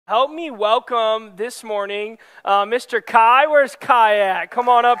Help me welcome this morning Mr. Kai. Where's Kai at? Come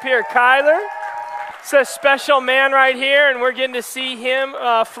on up here, Kyler. It's a special man right here, and we're getting to see him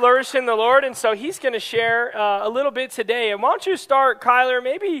flourish in the Lord. And so he's going to share a little bit today. And why don't you start, Kyler,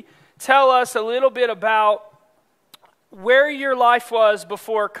 maybe tell us a little bit about where your life was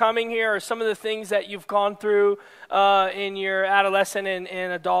before coming here, or some of the things that you've gone through in your adolescent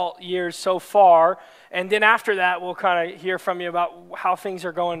and adult years so far. And then after that, we'll kind of hear from you about how things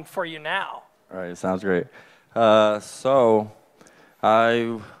are going for you now. All right, sounds great. So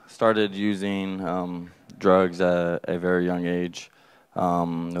I started using drugs at a very young age. It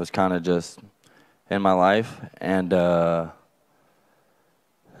was kind of just in my life. And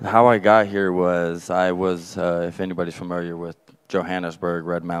how I got here was, if anybody's familiar with Johannesburg,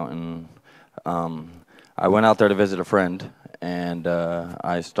 Red Mountain, I went out there to visit a friend, and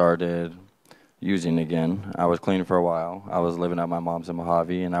I started using again. I was clean for a while. I was living at my mom's in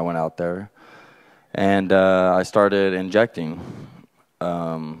Mojave, and I went out there, and I started injecting.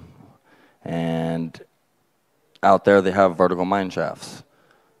 And out there they have vertical mine shafts.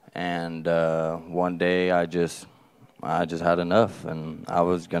 And one day I just had enough, and I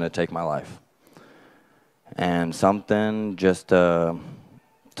was going to take my life. And something just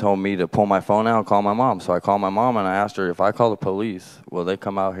told me to pull my phone out and call my mom. So I called my mom, and I asked her, if I call the police, will they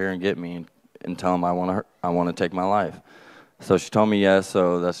come out here and get me and tell them I want to take my life? So she told me yes,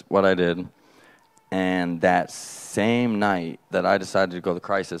 so that's what I did. And that same night that I decided to go to the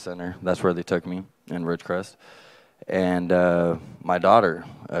crisis center, that's where they took me in Ridgecrest. And my daughter,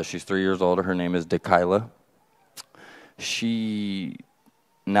 she's 3 years older, her name is Kyla.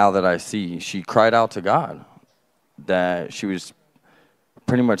 Now that I see, she cried out to God, that she was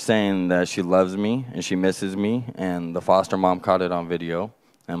pretty much saying that she loves me and she misses me, and the foster mom caught it on video,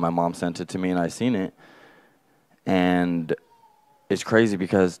 and my mom sent it to me, and I seen it. And it's crazy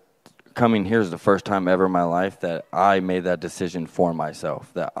because coming here is the first time ever in my life that I made that decision for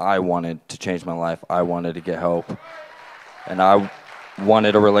myself, that I wanted to change my life, I wanted to get help, and I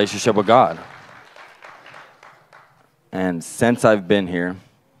wanted a relationship with God. And since I've been here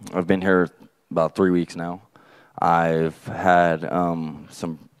about 3 weeks now, I've had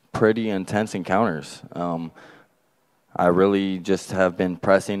some pretty intense encounters. I really just have been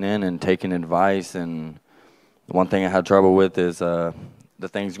pressing in and taking advice, and one thing I had trouble with is the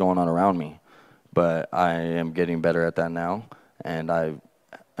things going on around me. But I am getting better at that now, and I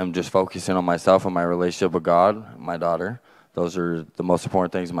am just focusing on myself and my relationship with God, my daughter. Those are the most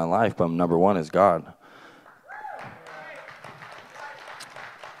important things in my life, but number one is God.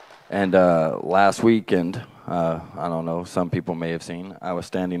 And last weekend, I don't know, some people may have seen, I was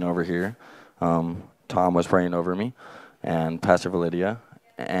standing over here. Tom was praying over me, and Pastor Validia,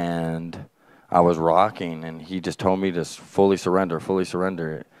 and I was rocking, and he just told me to fully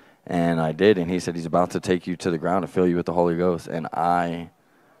surrender. And I did, and he said he's about to take you to the ground and fill you with the Holy Ghost. And I,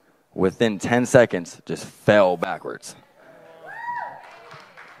 within 10 seconds, just fell backwards.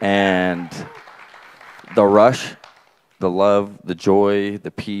 And the rush, the love, the joy,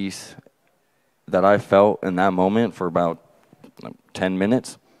 the peace that I felt in that moment for about 10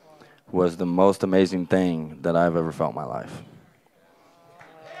 minutes was the most amazing thing that I've ever felt in my life.